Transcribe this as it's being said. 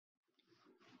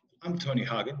I'm Tony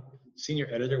Hagen, Senior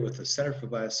Editor with the Center for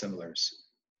Biosimilars.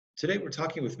 Today we're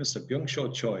talking with Mr.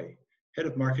 Byoungseo Choi, Head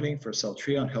of Marketing for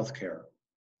Celltrion Healthcare.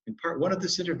 In part one of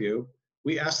this interview,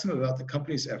 we asked him about the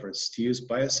company's efforts to use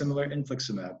biosimilar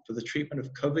Infliximab for the treatment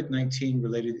of COVID-19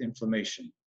 related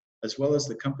inflammation, as well as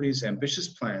the company's ambitious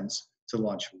plans to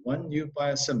launch one new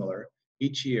biosimilar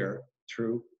each year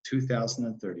through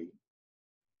 2030.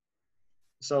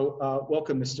 So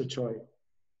welcome, Mr. Choi.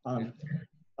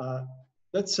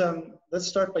 Let's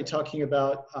start by talking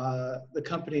about the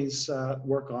company's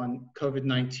work on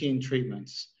COVID-19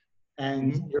 treatments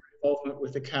and your involvement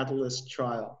with the Catalyst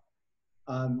trial.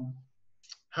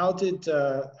 How did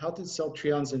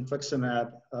Celltrion's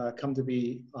Infliximab come to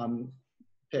be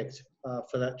picked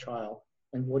for that trial,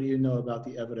 and what do you know about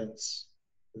the evidence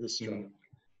for this trial?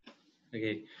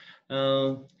 Okay,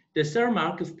 the Sir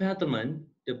Mark Feldman,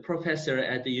 the professor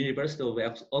at the University of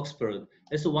Oxford,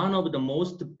 is one of the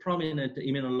most prominent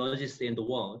immunologists in the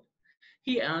world.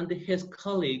 He and his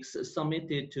colleagues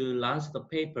submitted to Lancet a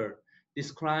paper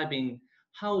describing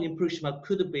how Infliximab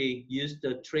could be used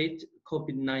to treat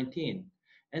COVID-19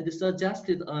 and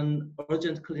suggested an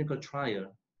urgent clinical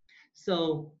trial.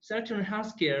 So Celltrion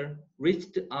Healthcare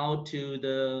reached out to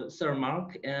the Sir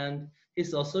Mark and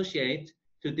his associate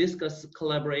to discuss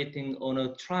collaborating on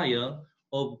a trial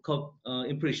of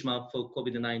Infliximab for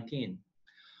COVID-19.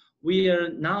 We are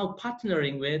now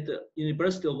partnering with the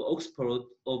University of Oxford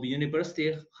of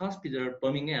University Hospital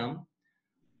Birmingham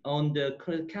on the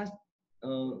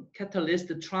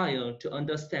Catalyst trial to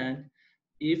understand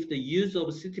if the use of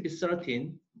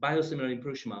CTP13 biosimilar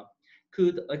Infliximab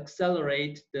could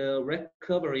accelerate the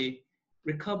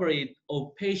recovery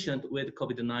of patients with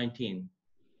COVID-19.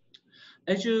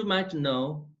 As you might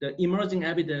know, the emerging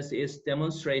evidence is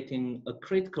demonstrating a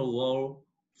critical role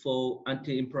for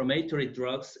anti-inflammatory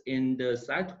drugs in the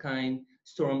cytokine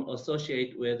storm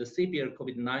associated with severe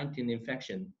COVID-19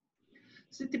 infection.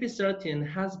 CTP13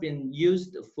 has been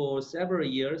used for several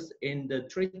years in the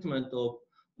treatment of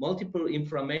multiple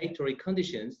inflammatory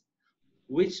conditions,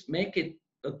 which make it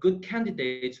a good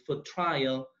candidate for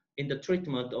trial in the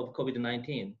treatment of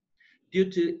COVID-19 due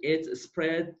to its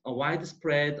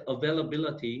widespread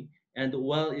availability and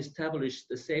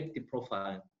well-established safety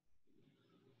profile.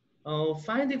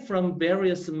 Findings from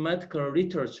various medical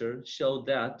literature show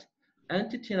that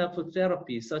anti-TNF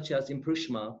therapy such as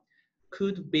Infliximab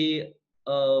could be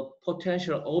a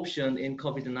potential option in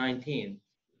COVID-19.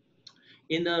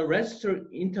 In the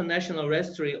international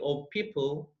registry of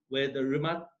people with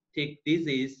rheumatic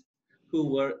disease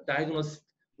who were diagnosed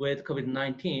with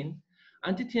COVID-19,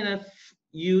 anti-TNF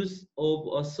use of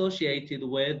associated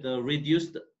with the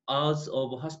reduced odds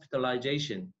of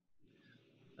hospitalization.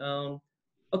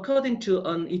 According to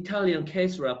an Italian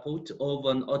case report of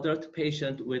an adult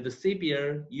patient with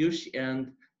severe UC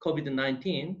and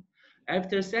COVID-19,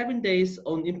 after 7 days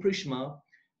on Infliximab,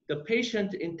 the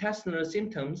patient's intestinal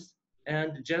symptoms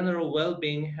and general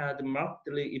well-being had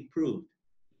markedly improved.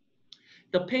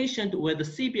 The patient with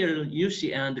severe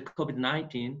UC and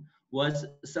COVID-19 was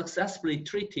successfully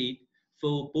treated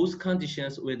for both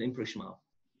conditions with Infliximab.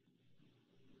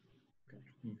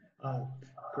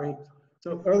 Great.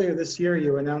 So earlier this year,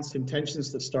 you announced intentions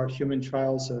to start human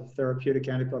trials of therapeutic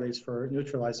antibodies for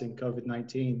neutralizing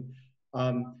COVID-19.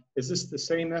 Is this the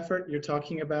same effort you're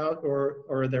talking about, or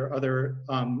are there other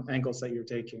angles that you're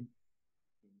taking?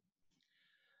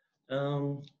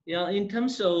 Yeah, in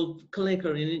terms of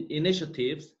clinical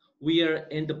initiatives, we are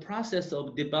in the process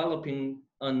of developing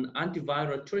an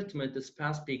antiviral treatment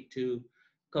specific to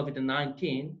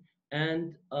COVID-19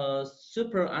 and a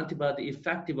super antibody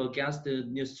effective against the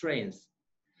new strains.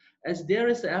 As there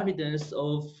is evidence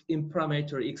of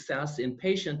inflammatory excess in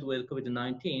patients with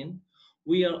COVID-19,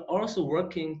 we are also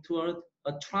working toward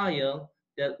a trial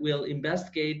that will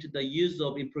investigate the use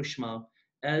of Infliximab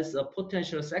as a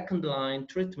potential second-line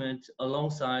treatment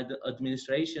alongside the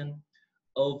administration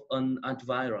of an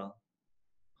antiviral.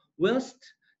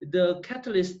 Whilst the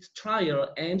Catalyst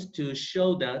trial aims to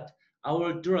show that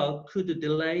our drug could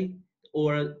delay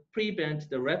or prevent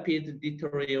the rapid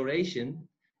deterioration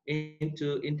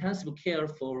into intensive care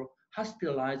for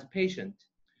hospitalized patients,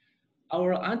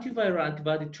 our antiviral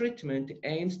antibody treatment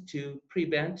aims to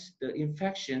prevent the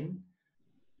infection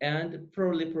and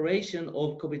proliferation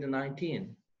of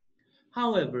COVID-19.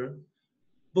 However,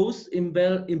 both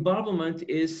involvement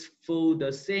is for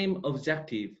the same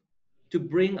objective, to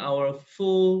bring our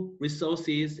full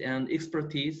resources and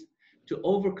expertise to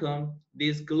overcome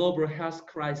this global health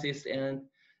crisis and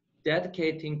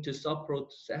dedicating to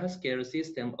support the healthcare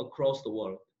system across the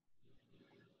world.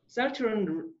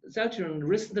 Celltrion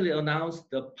recently announced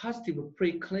the positive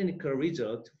preclinical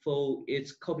result for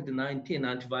its COVID-19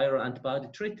 antiviral antibody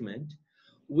treatment,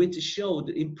 which showed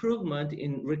improvement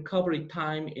in recovery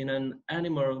time in an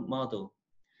animal model,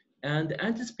 and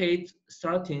anticipates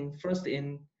starting first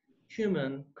in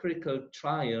human clinical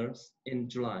trials in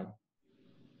July.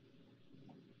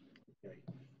 Okay.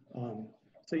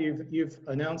 So you've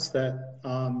announced that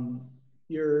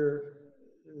your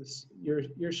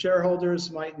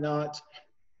shareholders might not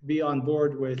be on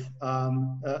board with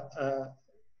a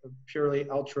purely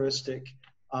altruistic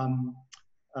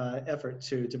effort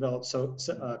to develop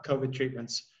COVID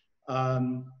treatments,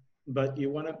 but you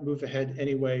want to move ahead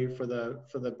anyway for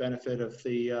the benefit of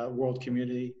the world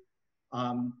community.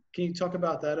 Can you talk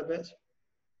about that a bit?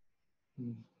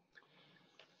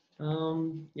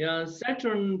 Yeah,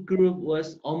 Celltrion Group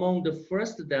was among the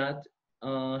first that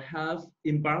have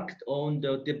embarked on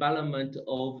the development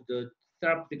of the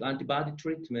therapeutic antibody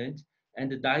treatment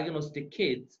and the diagnostic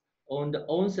kits on the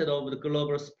onset of the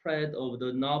global spread of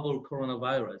the novel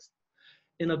coronavirus,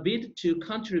 in a bid to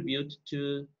contribute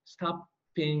to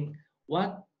stopping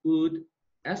what would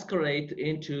escalate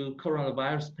into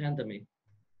coronavirus pandemic.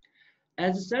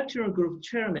 As Celltrion Group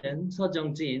Chairman Seo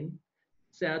Jung-jin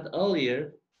said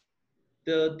earlier,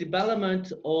 the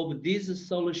development of this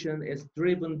solution is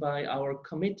driven by our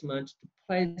commitment to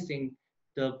placing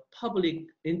the public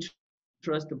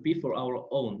interest before our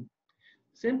own.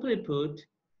 Simply put,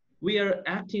 we are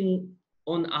acting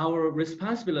on our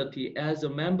responsibility as a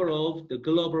member of the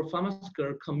global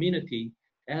pharmaceutical community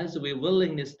as we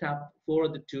willingly step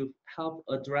forward to help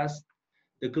address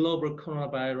the global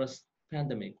coronavirus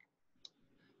pandemic.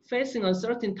 Facing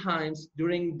uncertain times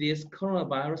during this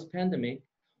coronavirus pandemic,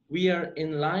 we are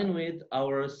in line with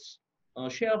our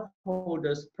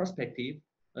shareholders' perspective,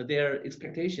 their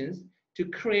expectations, to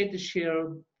create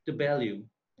the value.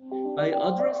 By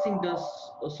addressing the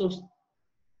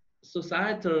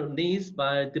societal needs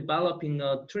by developing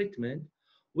a treatment,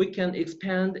 we can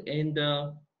expand in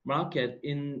the market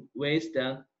in ways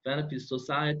that benefit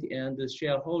society and the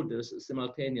shareholders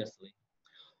simultaneously,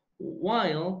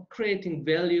 while creating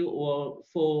value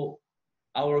for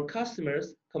our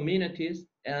customers, communities,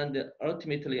 and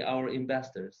ultimately our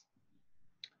investors.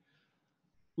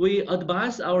 We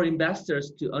advise our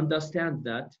investors to understand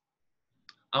that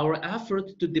our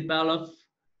effort to develop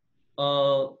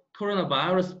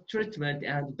coronavirus treatment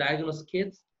and diagnostic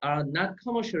kits are not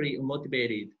commercially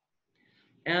motivated,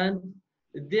 and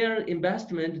their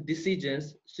investment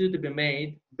decisions should be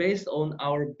made based on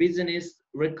our business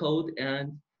record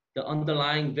and the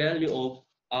underlying value of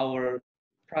our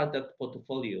product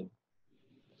portfolio.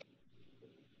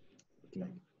 Okay.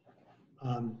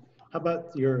 How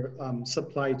about your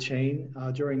supply chain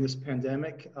during this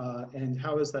pandemic, and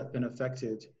how has that been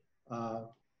affected?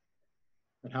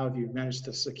 And how have you managed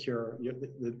to secure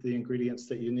the ingredients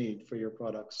that you need for your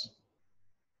products?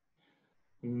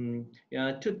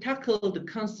 Yeah, to tackle the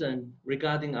concern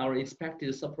regarding our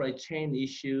expected supply chain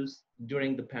issues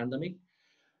during the pandemic,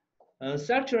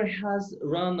 Celltrion has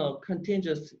run a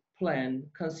contingency plan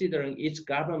considering each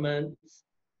government's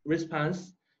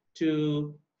response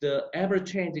to the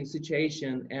ever-changing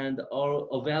situation and all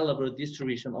available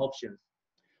distribution options.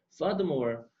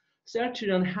 Furthermore,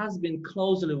 Celltrion has been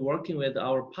closely working with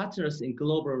our partners in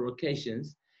global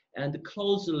locations and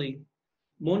closely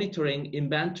monitoring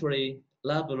inventory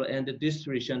level and the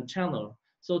distribution channel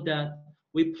so that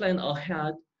we plan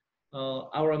ahead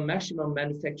our maximum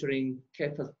manufacturing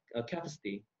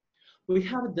capacity. We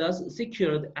have thus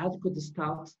secured adequate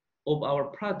stocks of our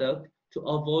product to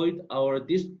avoid our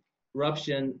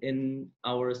disruption in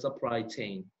our supply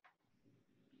chain.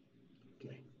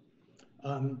 Okay.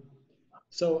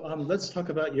 So let's talk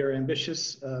about your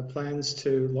ambitious plans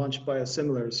to launch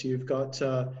biosimilars. You've got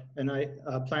a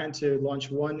plan to launch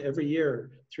one every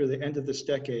year through the end of this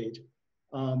decade.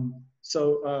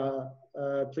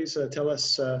 Please tell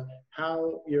us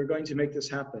how you're going to make this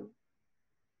happen.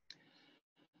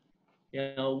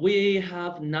 Yeah, we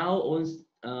have now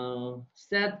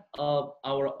set up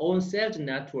our own sales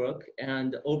network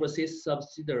and overseas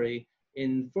subsidiary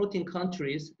in 14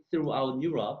 countries throughout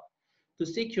Europe to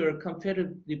secure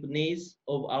competitive needs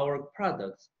of our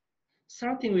products.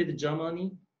 Starting with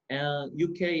Germany, and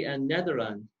UK, and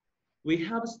Netherlands, we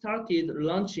have started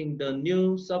launching the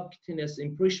new subcutaneous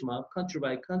Infliximab country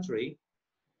by country,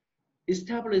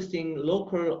 establishing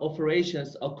local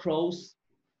operations across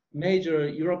major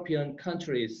European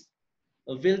countries,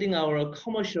 building our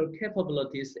commercial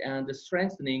capabilities and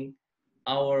strengthening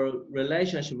our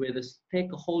relationship with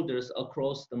stakeholders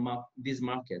across these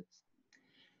markets.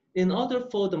 In order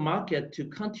for the market to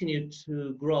continue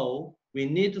to grow, we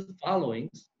need the following.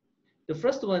 The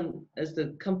first one is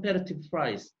the competitive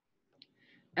price.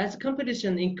 As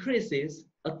competition increases,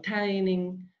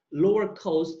 attaining lower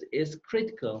cost is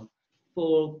critical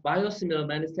for biosimilar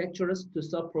manufacturers to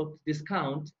support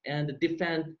discount and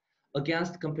defend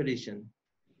against competition.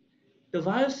 The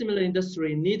biosimilar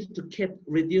industry needs to keep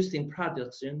reducing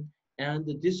production and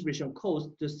the distribution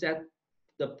costs to set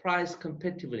the price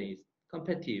competitive.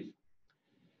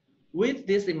 With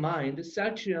this in mind,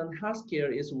 Celltrion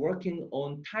Healthcare is working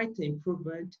on tight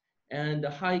improvement and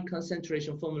high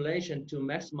concentration formulation to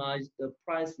maximize the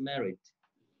price merit.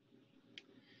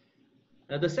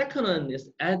 The second one is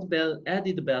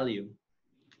added value.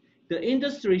 The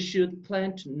industry should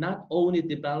plan to not only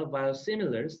develop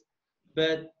biosimilars,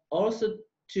 but also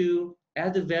to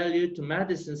add value to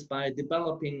medicines by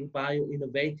developing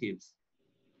bioinnovatives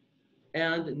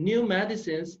and new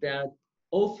medicines that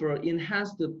offer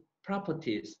enhanced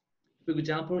properties. For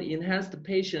example, enhanced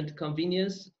patient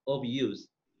convenience of use.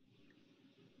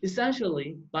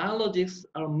 Essentially, biologics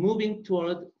are moving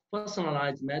toward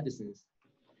personalized medicines.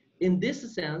 In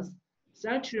this sense,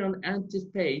 Celltrion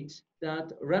anticipates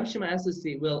that Remsima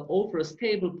SC will offer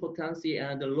stable potency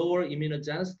and lower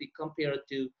immunogenicity compared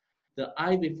to the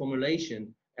IV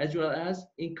formulation, as well as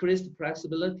increased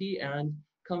flexibility and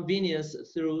convenience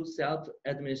through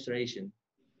self-administration.